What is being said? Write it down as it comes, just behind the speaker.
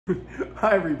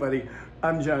Hi everybody,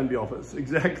 I'm John Beilfuss,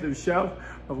 Executive Chef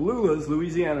of Lula's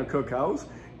Louisiana Cookhouse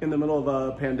in the middle of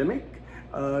a pandemic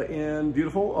in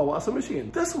beautiful Owasso, Michigan.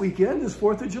 This weekend is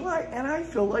 4th of July and I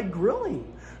feel like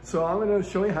grilling. So I'm gonna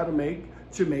show you how to make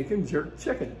Jamaican jerk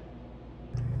chicken.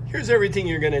 Here's everything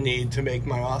you're gonna need to make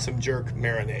my awesome jerk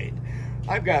marinade.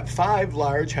 I've got 5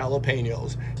 large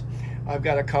jalapenos. I've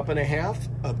got a 1.5 cups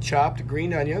of chopped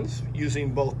green onions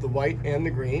using both the white and the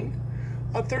green.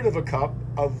 1/3 cup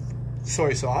of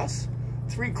soy sauce,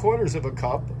 3/4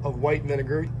 cup of white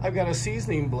vinegar. I've got a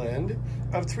seasoning blend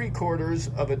of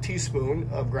 3/4 teaspoon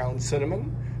of ground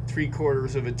cinnamon,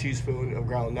 3/4 teaspoon of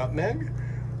ground nutmeg,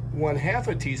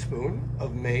 1/2 teaspoon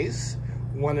of mace,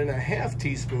 1.5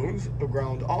 teaspoons of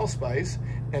ground allspice,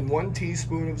 and 1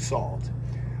 teaspoon of salt.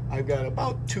 I've got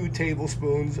about 2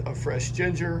 tablespoons of fresh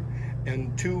ginger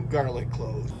and 2 garlic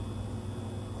cloves.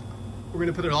 We're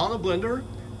gonna put it all in a blender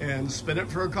and spin it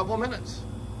for a couple of minutes.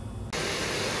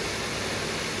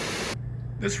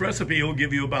 This recipe will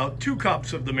give you about 2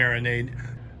 cups of the marinade.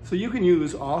 So you can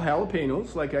use all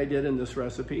jalapenos like I did in this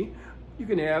recipe. You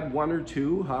can add 1 or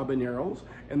 2 habaneros,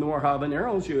 and the more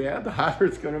habaneros you add, the hotter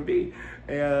it's gonna be.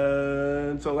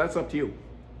 And so that's up to you.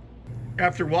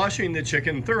 After washing the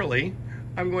chicken thoroughly,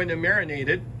 I'm going to marinate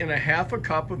it in 1/2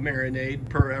 cup of marinade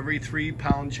per every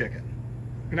 3-pound chicken.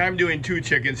 And I'm doing 2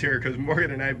 chickens here because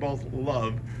Morgan and I both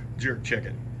love jerk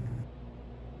chicken.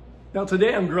 Now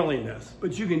today I'm grilling this,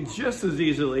 but you can just as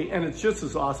easily, and it's just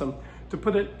as awesome, to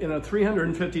put it in a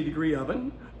 350-degree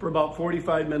oven for about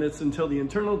 45 minutes until the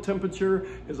internal temperature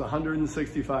is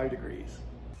 165 degrees.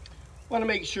 Want to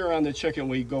make sure on the chicken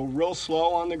we go real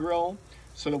slow on the grill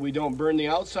so that we don't burn the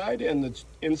outside and the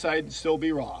inside still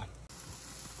be raw.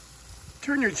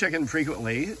 Turn your chicken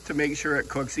frequently to make sure it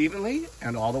cooks evenly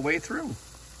and all the way through.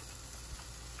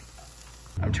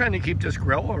 I'm trying to keep this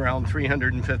grill around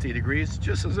 350 degrees,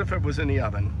 just as if it was in the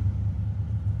oven.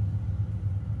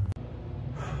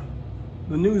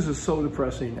 The news is so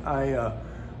depressing.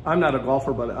 I'm not a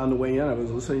golfer, but on the way in I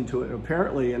was listening to it.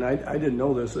 Apparently, and I didn't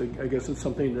know this, I guess it's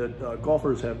something that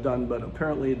golfers have done, but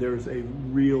apparently there's a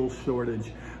real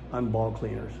shortage on ball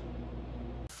cleaners.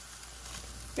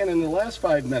 And in the last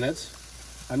 5 minutes,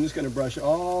 I'm just gonna brush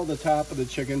all the top of the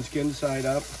chicken skin side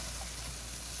up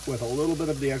with a little bit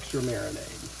of the extra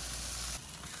marinade.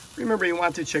 Remember, you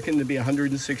want the chicken to be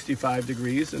 165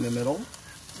 degrees in the middle.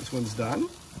 This one's done.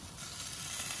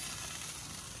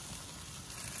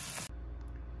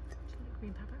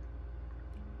 Green pepper.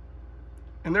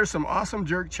 And there's some awesome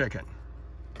jerk chicken.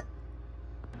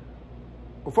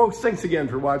 Well, folks, thanks again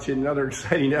for watching another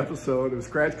exciting episode of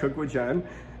Scratch Cook with John.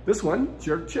 This one,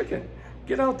 jerk chicken.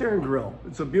 Get out there and grill.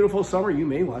 It's a beautiful summer. You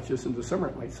may watch this in the summer.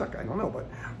 It might suck, I don't know. But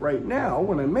right now,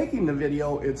 when I'm making the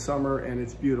video, it's summer and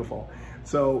it's beautiful.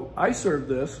 So I served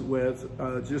this with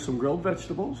just some grilled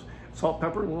vegetables, salt,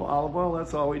 pepper, a little olive oil.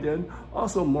 That's all we did.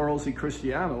 Also Moros y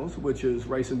Cristianos, which is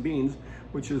rice and beans,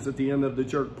 which is at the end of the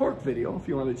jerk pork video. If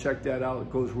you want to check that out,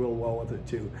 it goes real well with it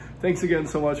too. Thanks again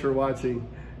so much for watching.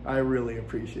 I really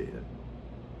appreciate it.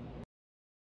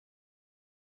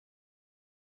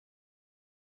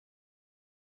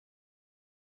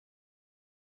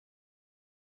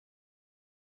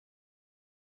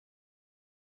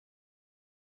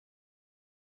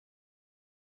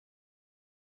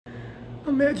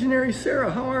 Imaginary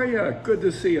Sarah, how are you? Good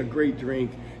to see you. Great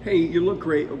drink. Hey, you look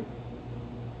great.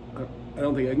 I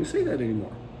don't think I can say that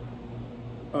anymore.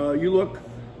 You look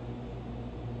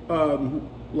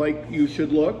like you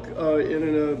should look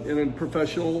in a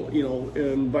professional,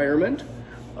 environment,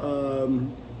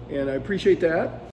 and I appreciate that.